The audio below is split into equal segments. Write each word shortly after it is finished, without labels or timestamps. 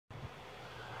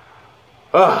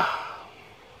Ugh,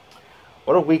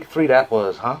 what a week 3 that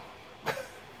was, huh?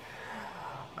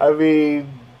 I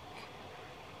mean,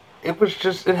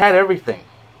 it had everything.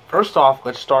 First off,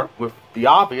 let's start with the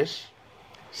obvious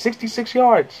 66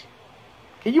 yards.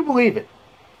 Can you believe it?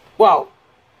 Well,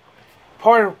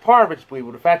 part of it's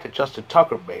believable. The fact that Justin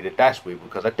Tucker made it, that's believable.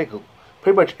 Because I think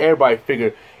pretty much everybody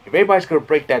figured if anybody's going to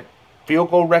break that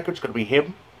field goal record, it's going to be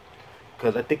him.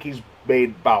 Because I think he's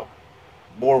made about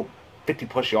more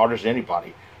 50-plus yarders than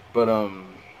anybody. But,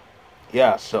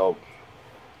 yeah, so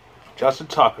Justin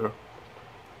Tucker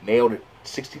nailed it.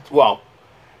 Well,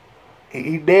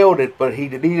 he nailed it, but he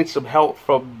needed some help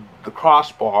from the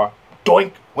crossbar.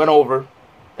 Doink! Went over,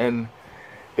 and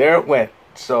there it went.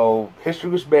 So history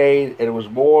was made, and it was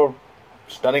more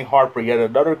stunning heartbreak. Yet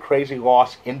another crazy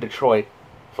loss in Detroit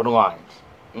for the Lions.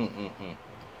 And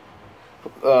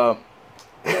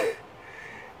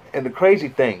the crazy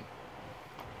thing,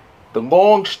 the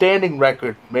long-standing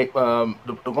record,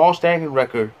 the long-standing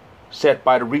record set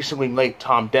by the recently late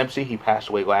Tom Dempsey. He passed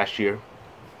away last year.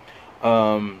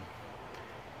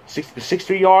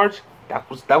 63 yards.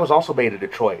 That was also made in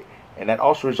Detroit, and that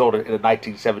also resulted in a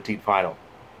 1917 final.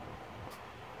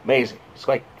 Amazing. It's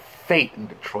like fate in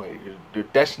Detroit. You're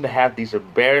destined to have these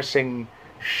embarrassing,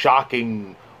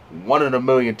 shocking, 1 in a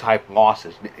million type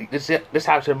losses. This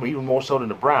happens to them even more so than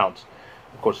the Browns.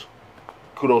 Of course,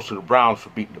 kudos to the Browns for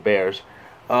beating the Bears.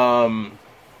 And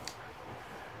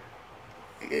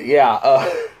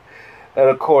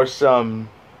of course,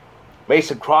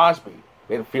 Mason Crosby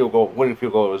made a winning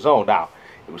field goal of his own. Now,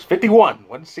 it was 51,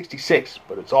 wasn't 66,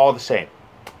 but it's all the same.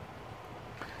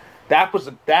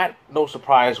 That no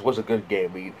surprise, was a good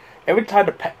game. I mean,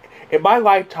 in my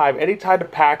lifetime, anytime the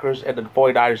Packers and the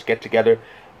 49ers get together,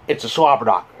 it's a slobber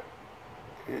knocker.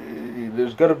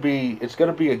 It's gonna be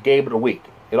a game of the week.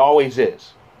 It always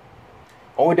is.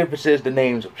 Only difference is the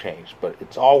names have changed, but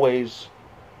it's always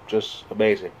just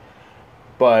amazing.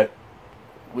 But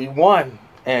we won,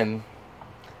 and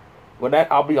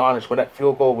I'll be honest, when that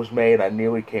field goal was made, I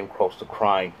nearly came close to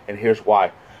crying, and here's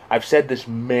why. I've said this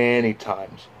many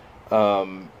times.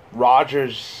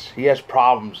 Rodgers, he has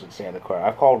problems in Santa Clara.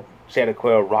 I've called Santa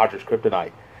Clara Rodgers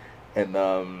kryptonite, and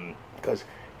because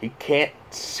he can't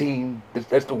seem.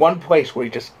 That's the one place where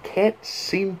he just can't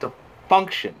seem to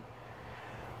function.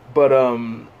 But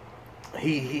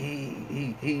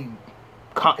he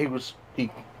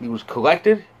was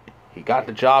collected. He got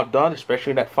the job done,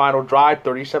 especially in that final drive,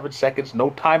 37 seconds,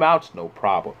 no timeouts, no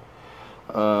problem.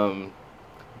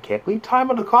 Can't leave time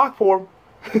on the clock for him.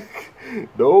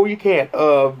 No, you can't.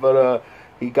 But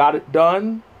he got it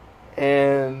done,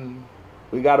 and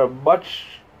we got a much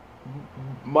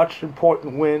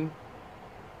important win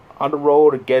on the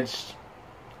road against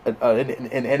an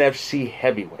NFC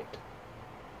heavyweight.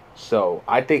 So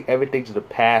I think everything's in the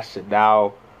past, and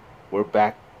now we're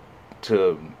pretty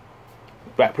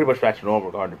much back to normal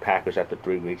regarding the Packers after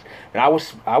 3 weeks. And I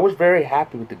was very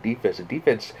happy with the defense. The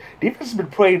defense has been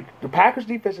played. The Packers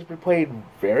defense has been playing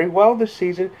very well this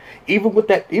season. Even with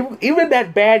that, even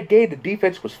that bad game, the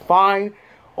defense was fine.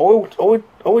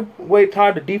 Only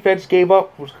time the defense gave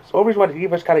up was the only reason why the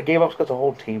defense kind of gave up was because the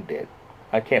whole team did.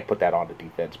 I can't put that on the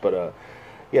defense, but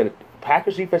yeah, the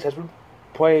Packers defense has been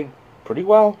playing pretty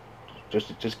well.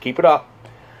 Just keep it up.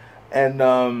 And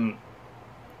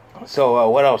so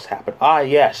what else happened?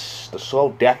 Yes, the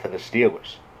slow death of the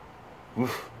Steelers.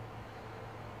 Oof.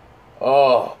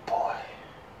 Oh boy.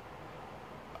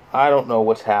 I don't know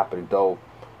what's happening though.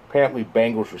 Apparently,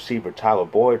 Bengals receiver Tyler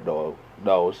Boyd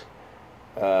knows.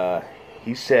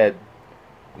 He said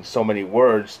in so many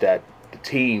words that the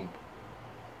team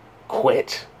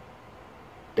quit.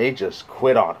 They just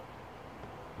quit on him.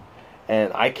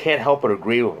 And I can't help but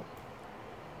agree with him.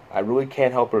 I really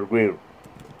can't help but agree with him.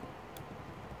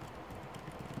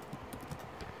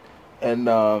 And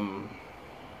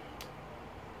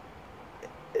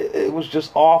it was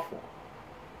just awful.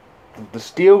 The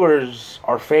Steelers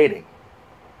are fading.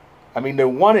 I mean, they're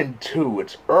 1-2.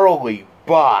 It's early,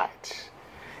 but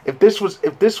if this was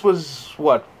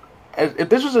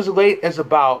as late as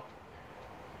about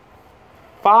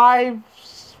 5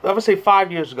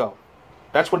 years ago.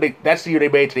 That's the year they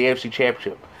made it to the AFC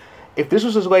Championship. If this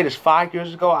was as late as 5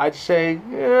 years ago, I'd say,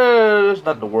 there's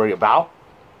nothing to worry about.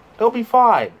 They'll be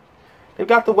fine. They've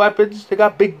got the weapons. They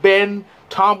got Big Ben.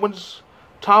 Tomlin's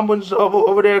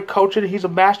over there coaching. He's a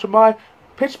mastermind.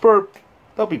 Pittsburgh,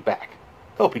 they'll be back.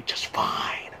 They'll be just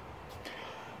fine.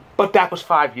 But that was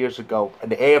 5 years ago,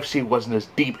 and the AFC wasn't as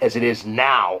deep as it is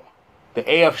now. The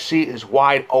AFC is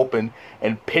wide open,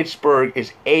 and Pittsburgh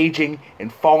is aging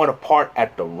and falling apart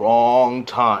at the wrong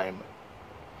time.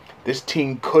 This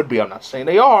team could be, I'm not saying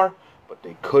they are, but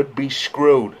they could be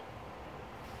screwed.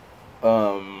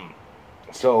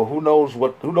 So who knows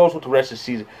what the rest of the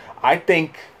season. I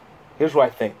think here's what I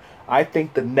think. I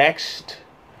think the next,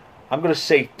 I'm gonna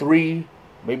say 3,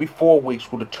 maybe 4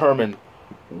 weeks will determine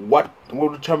the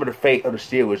fate of the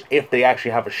Steelers if they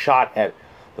actually have a shot at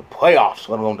the playoffs,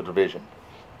 let alone the division.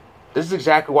 This is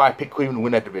exactly why I picked Cleveland to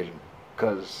win that division,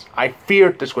 because I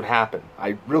feared this would happen.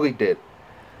 I really did.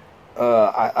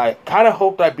 I kind of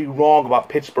hoped I'd be wrong about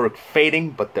Pittsburgh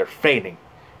fading, but they're fading.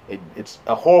 It's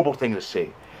a horrible thing to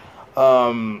see.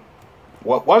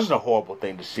 What wasn't a horrible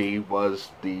thing to see was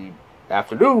the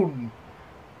afternoon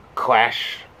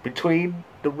clash between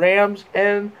the Rams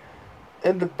and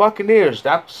the Buccaneers.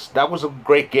 That was a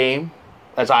great game,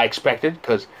 as I expected,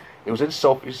 because it was in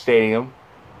SoFi Stadium.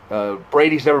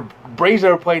 Brady's never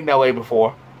played in LA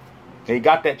before, and he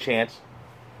got that chance.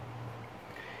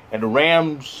 And the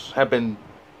Rams have been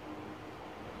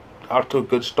out to a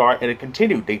good start, and it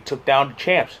continued. They took down the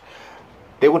champs.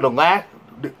 They were the last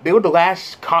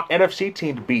NFC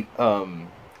team to beat the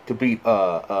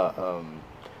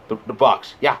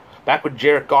Bucs. Yeah, back when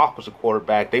Jared Goff was a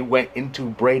quarterback, they went into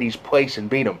Brady's place and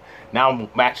beat him. Now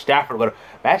Stafford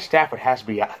has to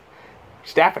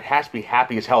be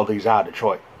happy as hell that he's out of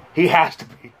Detroit. He has to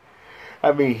be.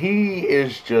 I mean, he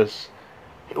is just.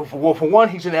 Well, for one,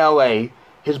 he's in L.A.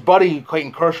 His buddy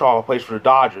Clayton Kershaw plays for the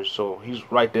Dodgers, so he's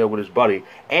right there with his buddy,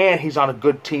 and he's on a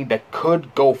good team that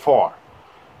could go far.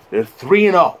 They're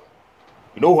 3-0.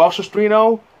 You know who else is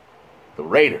 3-0? The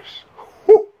Raiders.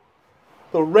 Whew.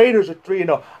 The Raiders are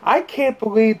 3-0. I can't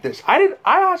believe this. I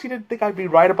honestly didn't think I'd be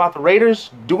right about the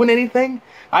Raiders doing anything.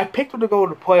 I picked them to go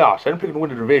to the playoffs. I didn't pick them to win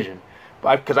the division,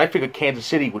 because I figured Kansas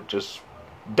City would just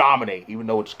dominate, even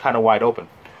though it's kind of wide open.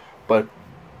 But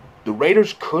the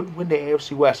Raiders could win the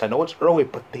AFC West. I know it's early,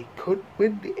 but they could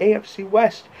win the AFC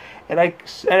West. And I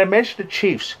mentioned the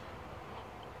Chiefs.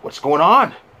 What's going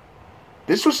on?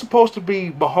 This was supposed to be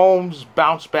Mahomes'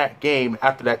 bounce-back game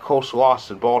after that close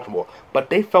loss in Baltimore, but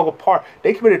they fell apart.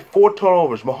 They committed 4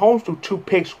 turnovers. Mahomes threw 2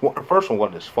 picks. The first one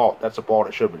wasn't his fault. That's a ball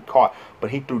that should have been caught. But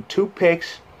he threw 2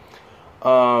 picks.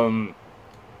 Tyreek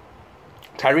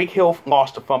Hill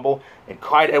lost a fumble, and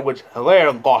Clyde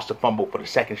Edwards-Helaire lost a fumble for the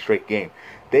second straight game.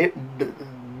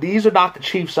 These are not the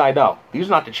Chiefs I know. These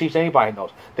are not the Chiefs anybody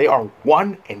knows. They are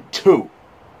 1-2.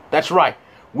 That's right.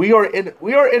 We are in an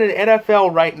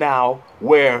NFL right now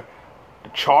where the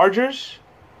Chargers,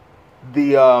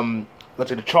 the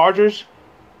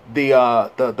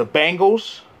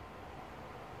Bengals,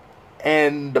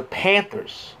 and the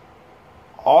Panthers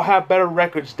all have better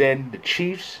records than the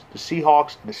Chiefs, the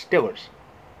Seahawks, and the Steelers.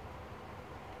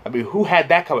 I mean, who had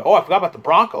that coming? Oh, I forgot about the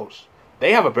Broncos.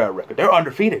 They have a better record. They're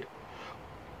undefeated.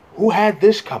 Who had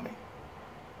this coming?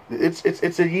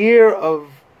 It's a year of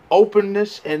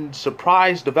openness and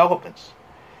surprise developments.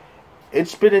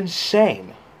 It's been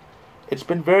insane. It's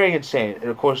been very insane. And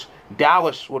of course,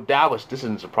 Dallas, this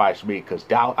isn't a surprise to me because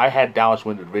I had Dallas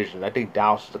win the division. I think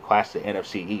Dallas is the class of the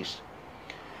NFC East.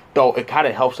 Though it kind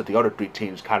of helps that the other 3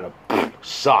 teams kind of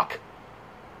suck.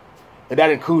 And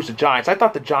that includes the Giants. I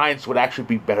thought the Giants would actually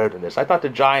be better than this. I thought the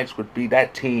Giants would be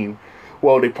that team.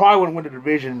 Well, they probably wouldn't win the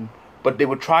division, but they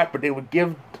would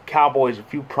give the Cowboys a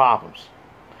few problems.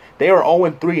 They are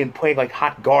 0-3 and playing like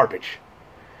hot garbage.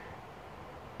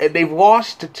 And they've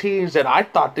lost to teams that I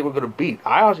thought they were going to beat.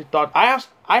 I honestly thought I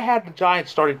had the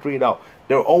Giants starting 3-0.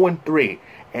 They're 0-3,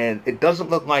 and it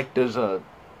doesn't look like there's a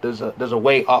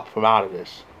way up from out of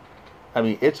this. I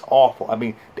mean, it's awful. I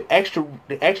mean, the extra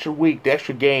week, the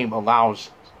extra game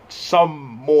allows some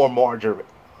more margin,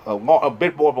 a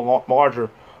bit more of a larger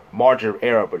margin of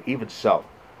error. But even so,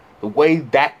 the way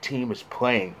that team is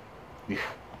playing, it's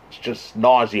just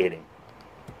nauseating.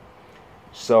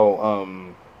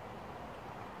 So,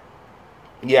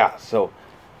 yeah. So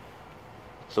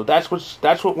that's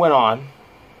what went on.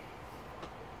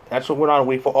 That's what went on in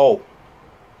week 4.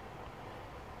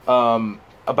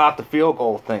 About the field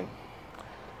goal thing.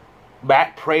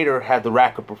 Matt Prater had the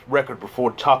record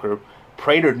before Tucker.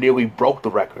 Prater nearly broke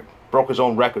his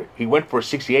own record. He went for a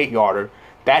 68-yarder.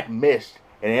 That missed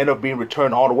and ended up being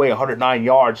returned all the way 109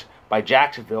 yards by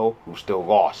Jacksonville, who still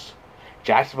lost.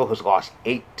 Jacksonville has lost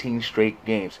 18 straight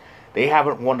games. They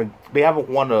haven't won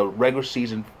a regular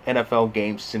season NFL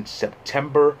game since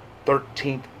September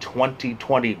 13th,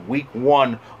 2020, week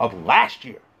 1 of last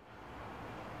year.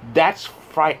 That's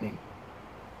frightening.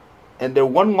 And they're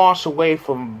 1 loss away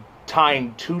from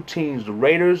tying 2 teams, the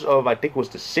Raiders of I think it was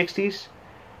the 60s,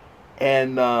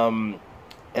 and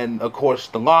of course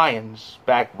the Lions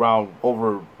back around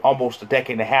over almost a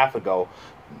decade and a half ago.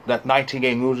 That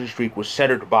 19-game losing streak was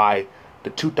centered by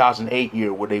the 2008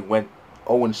 year where they went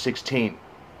 0-16.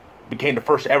 became the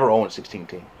first ever 0-16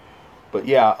 team. But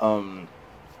yeah,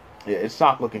 it's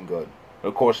not looking good.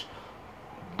 Of course,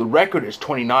 the record is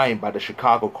 29 by the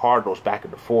Chicago Cardinals back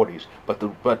in the 40s. But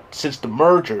since the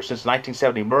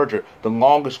 1970 merger, the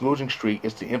longest losing streak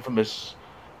is the infamous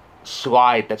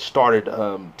slide that started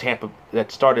the Tampa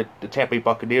Bay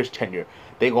Buccaneers tenure.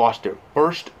 They lost their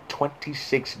first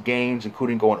 26 games,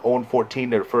 including going 0-14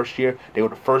 their first year. They were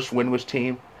the first winless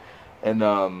team, and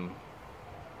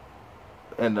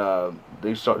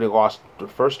they lost the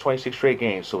first 26 straight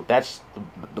games. So that's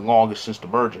the longest since the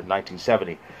merger,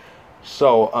 1970.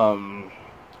 So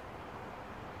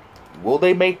will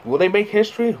they make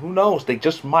history? Who knows? They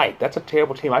just might. That's a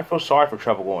terrible team. I feel sorry for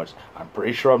Trevor Lawrence. I'm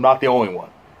pretty sure I'm not the only one,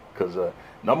 because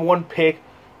number one pick,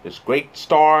 this great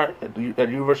star at the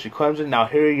University of Clemson. Now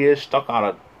here he is stuck on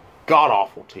a god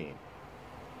awful team.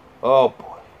 Oh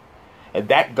boy! And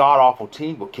that god awful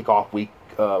team will kick off week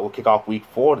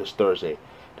 4 this Thursday.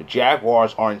 The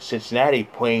Jaguars are in Cincinnati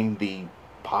playing the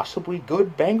possibly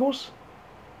good Bengals.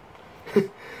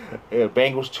 Yeah,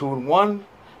 Bengals 2-1,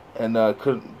 and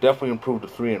could definitely improve to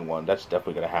 3-1. That's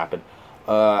definitely going to happen.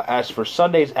 As for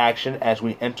Sunday's action, as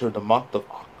we enter the month of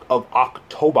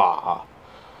October,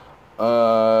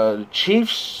 the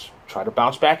Chiefs try to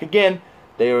bounce back again.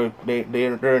 They're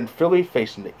in Philly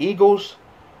facing the Eagles.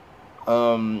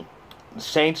 The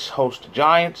Saints host the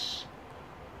Giants.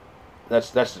 That's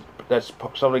some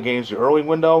of the games in the early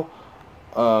window.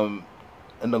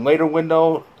 In the later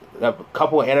window, a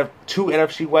couple of two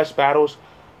NFC West battles.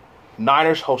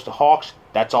 Niners host the Hawks.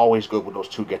 That's always good when those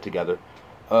two get together.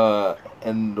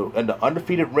 And the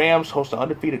undefeated Rams host the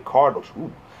undefeated Cardinals.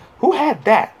 Ooh, who had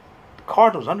that? The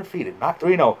Cardinals undefeated, not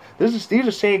 3-0. These are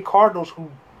the same Cardinals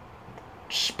who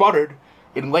sputtered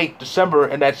in late December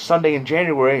and that Sunday in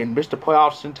January and missed the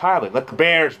playoffs entirely. Let the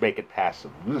Bears make it past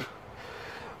them.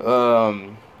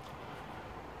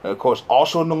 And of course,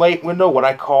 also in the late window, what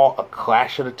I call a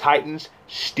clash of the Titans.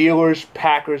 Steelers,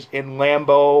 Packers in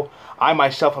Lambeau. I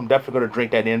myself am definitely going to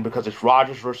drink that in because it's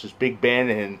Rodgers versus Big Ben,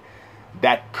 and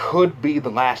that could be the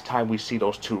last time we see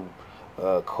those two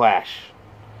clash.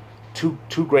 Two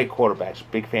great quarterbacks.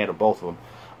 Big fan of both of them.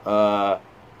 Of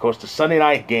course, the Sunday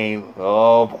night game.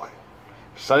 Oh boy,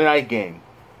 Sunday night game.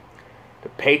 The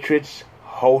Patriots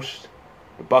host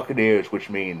the Buccaneers, which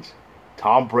means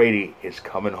Tom Brady is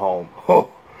coming home.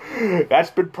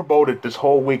 That's been promoted this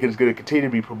whole week and is going to continue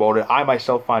to be promoted. I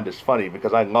myself find this funny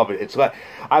because I love it.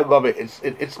 I love it.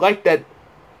 It's like that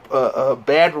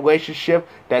bad relationship,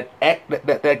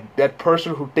 that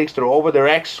person who thinks they're over their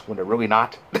ex when they're really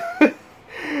not.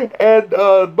 And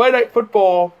Monday Night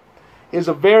Football is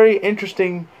a very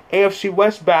interesting AFC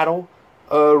West battle.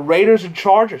 Raiders and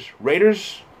Chargers.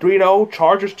 Raiders 3-0,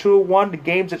 Chargers 2-1. The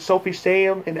game's at SoFi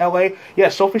Stadium in LA. Yeah,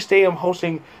 SoFi Stadium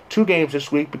hosting two games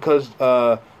this week because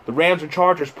the Rams and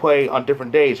Chargers play on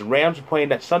different days. The Rams are playing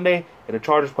that Sunday, and the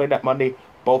Chargers playing that Monday,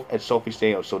 both at SoFi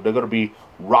Stadium. So they're going to be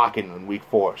rocking in Week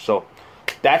 4. So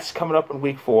that's coming up in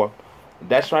Week 4.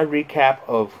 That's my recap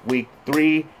of Week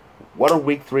 3. What a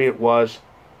Week 3 it was.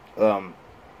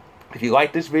 If you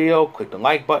like this video, click the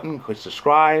like button, click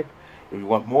subscribe. If you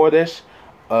want more of this,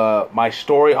 my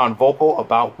story on Vocal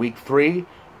about Week 3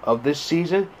 of this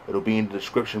season, it'll be in the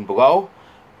description below.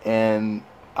 And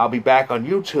I'll be back on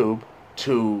YouTube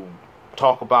to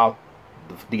talk about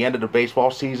the end of the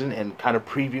baseball season and kind of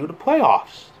preview the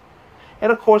playoffs.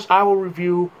 And of course, I will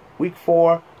review Week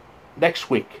 4 next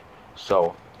week.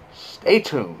 So stay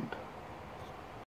tuned.